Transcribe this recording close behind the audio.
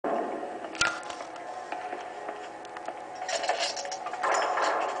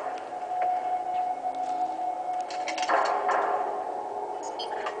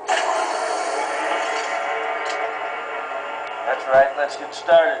let's get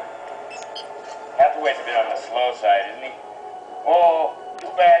started. Hathaway's a bit on the slow side, isn't he? Oh, too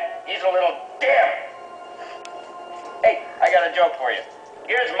bad. He's a little dim. Hey, I got a joke for you.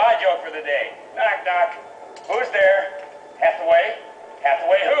 Here's my joke for the day. Knock, knock. Who's there? Hathaway?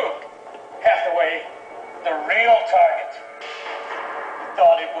 Hathaway who? Hathaway, the real target.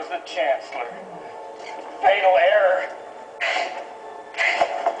 Thought it was the Chancellor. Fatal error.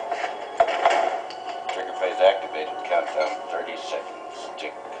 Trigger phase activated. Countdown 30 seconds.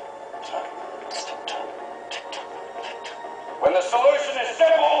 Tick tock. When the solution is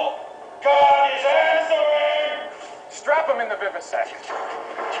simple, God is answering! Strap him in the vivisect.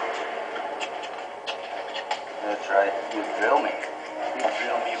 That's right. You drill me. You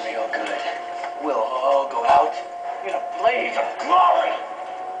drill me real good. We'll all go out in a blaze of glory.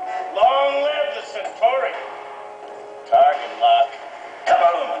 Long live the Centauri. Target lock. Come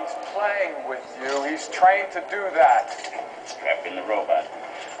on. He's playing with you. He's trained to do that. Strap in the robot.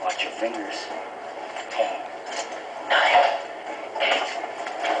 Watch your fingers.